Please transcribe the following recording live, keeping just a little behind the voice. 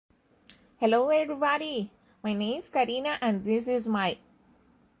Hello, everybody. My name is Karina, and this is my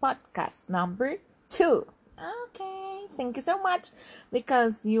podcast number 2. Okay, thank you so much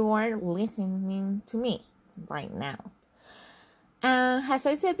because you are listening to me right now. As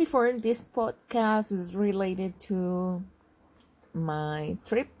I said before, this podcast is related to my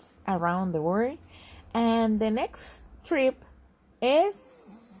trips around the world, and the next trip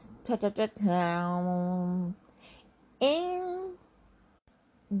is in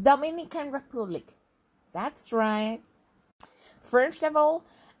Dominican Republic. That's right. First of all,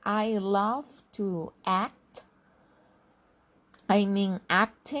 I love to act.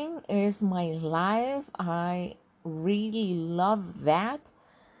 Acting is my life. I really love that.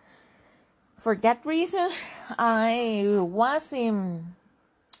 For that reason, I was in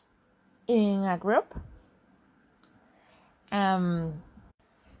a group.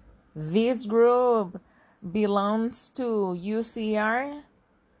 This group belongs to UCR.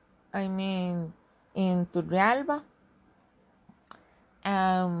 In Turrialba.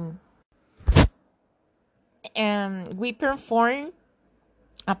 And we perform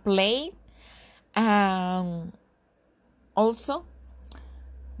a play. Also,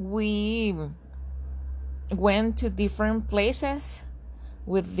 we went to different places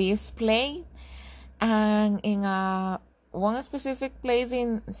with this play, and in one specific place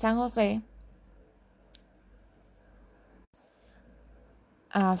in San Jose,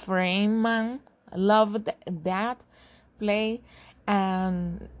 a friend loved that play,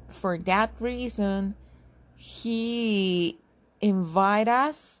 and for that reason he invited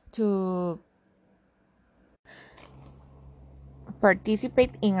us to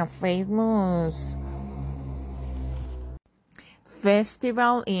participate in a famous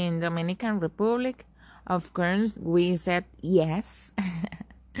festival in Dominican Republic. Of course, we said yes.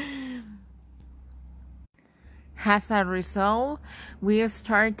 As a result, we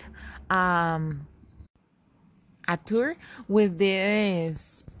start a tour with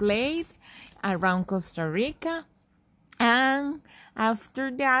this play around Costa Rica, and after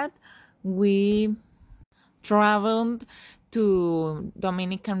that, we traveled to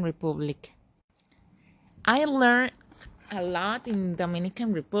Dominican Republic. I learned a lot in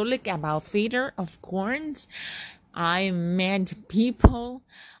Dominican Republic about theater, of course. I met people.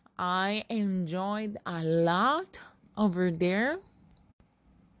 I enjoyed a lot over there.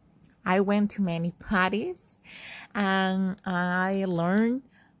 I went to many parties and I learned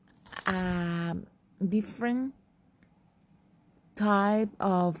different type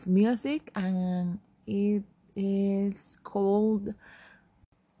of music, and it is called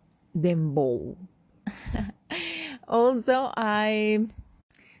dembow. Also, I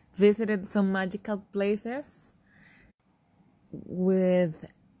visited some magical places with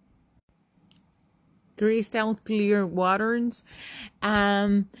crystal clear waters.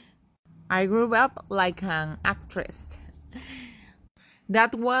 I grew up like an actress.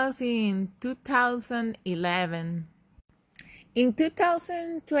 That was in 2011. In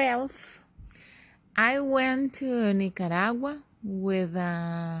 2012, I went to Nicaragua with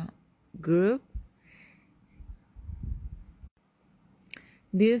a group.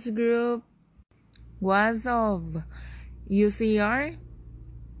 This group was of UCR.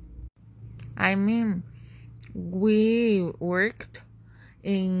 We worked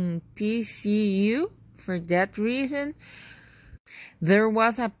in TCU. For that reason, there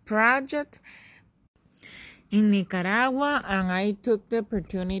was a project in Nicaragua, and I took the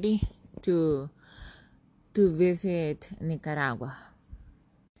opportunity to visit Nicaragua.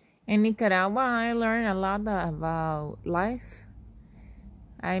 In Nicaragua, I learned a lot about life.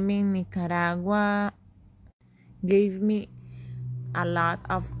 Nicaragua gave me a lot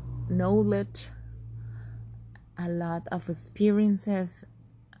of knowledge, a lot of experiences,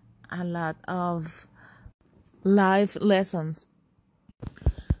 a lot of life lessons.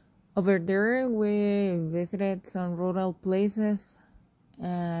 Over there, we visited some rural places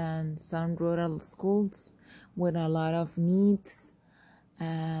and some rural schools with a lot of needs.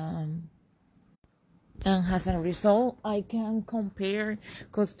 And as a result, I can compare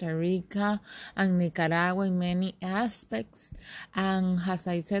Costa Rica and Nicaragua in many aspects. And as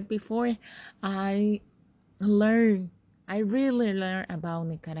I said before, I really learned about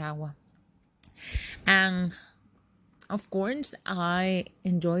Nicaragua. And of course, I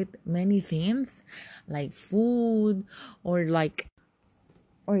enjoyed many things like food or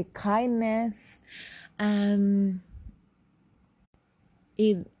kindness.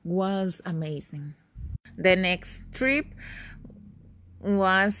 It was amazing. The next trip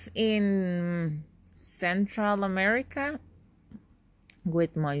was in Central America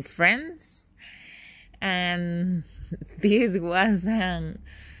with my friends, and this was an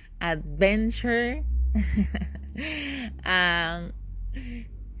adventure. um,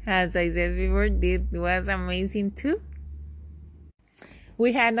 as I said before, it was amazing too.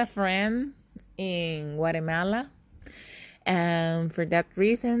 We had a friend in Guatemala, and for that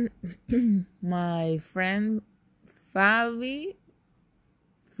reason, my friend Fabi,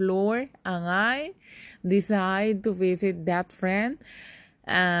 Flor, and I decided to visit that friend,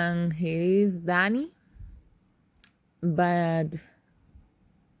 and he is Danny. But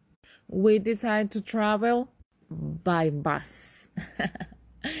we decided to travel by bus.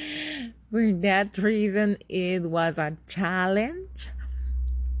 For that reason, it was a challenge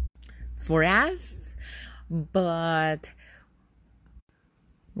for us, but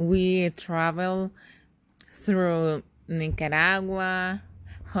we traveled through Nicaragua,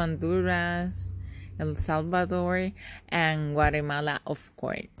 Honduras, El Salvador, and Guatemala, of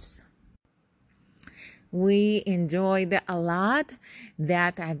course. We enjoyed a lot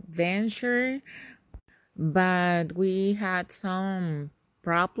that adventure, but we had some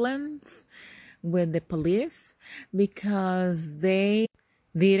problems with the police because they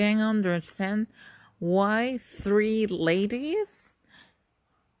didn't understand why three ladies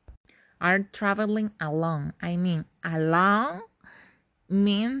are traveling alone. I mean, alone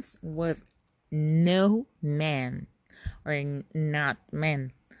means with no man or not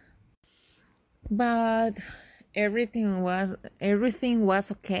men. But everything was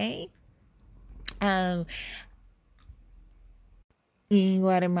okay. And in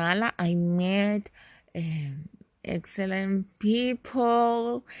Guatemala, I met excellent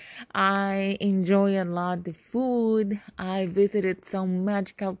people. I enjoy a lot the food. I visited some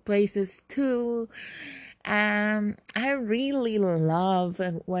magical places too. I really love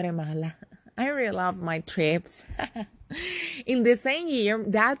Guatemala. I really love my trips. In the same year,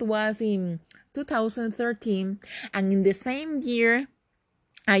 that was in 2013, and in the same year,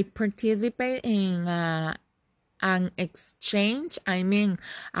 I participated in an exchange. I mean,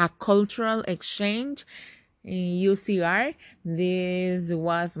 a cultural exchange in UCR. This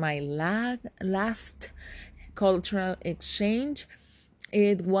was my last cultural exchange.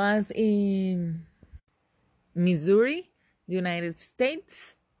 It was in Missouri, United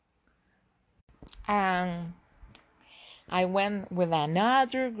States. And I went with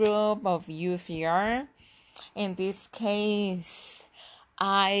another group of UCR. In this case,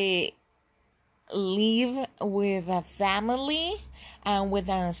 I live with a family and with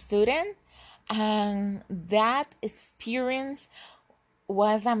a student, and that experience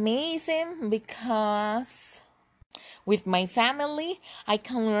was amazing because with my family I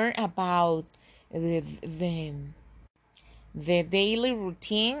can learn about the daily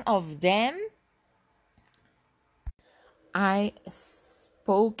routine of them. I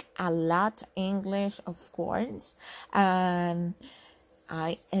spoke a lot English, of course, and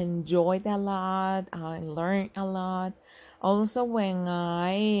I enjoyed a lot. I learned a lot. Also, when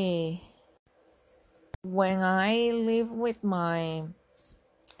I live with my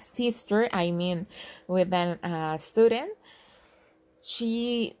sister, I mean, with a student,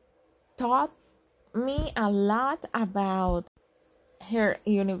 she taught me a lot about her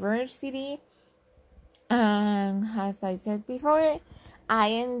university. And as I said before, I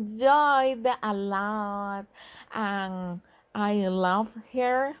enjoyed a lot, and I love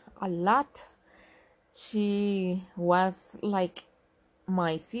her a lot. She was like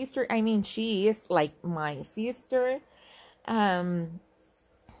my sister. I mean, she is like my sister. I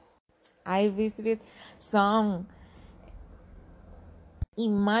visited some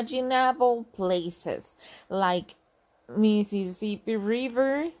imaginable places like Mississippi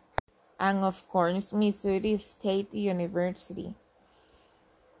River and of course Missouri State University.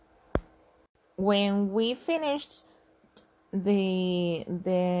 When we finished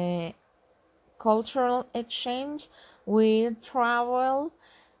the cultural exchange, we traveled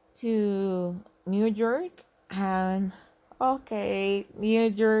to New York, and okay, New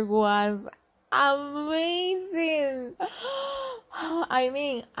York was amazing. I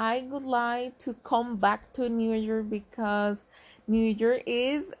mean, I would like to come back to New York because New York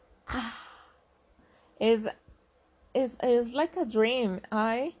is is like a dream.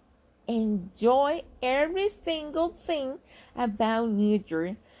 I enjoy every single thing about New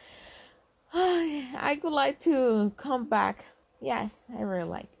York. I would like to come back. Yes, I really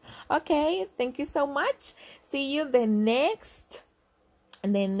like. Okay, thank you so much. See you the next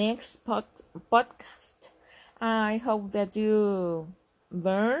podcast. I hope that you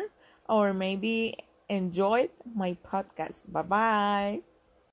learn or maybe enjoyed my podcast. Bye bye.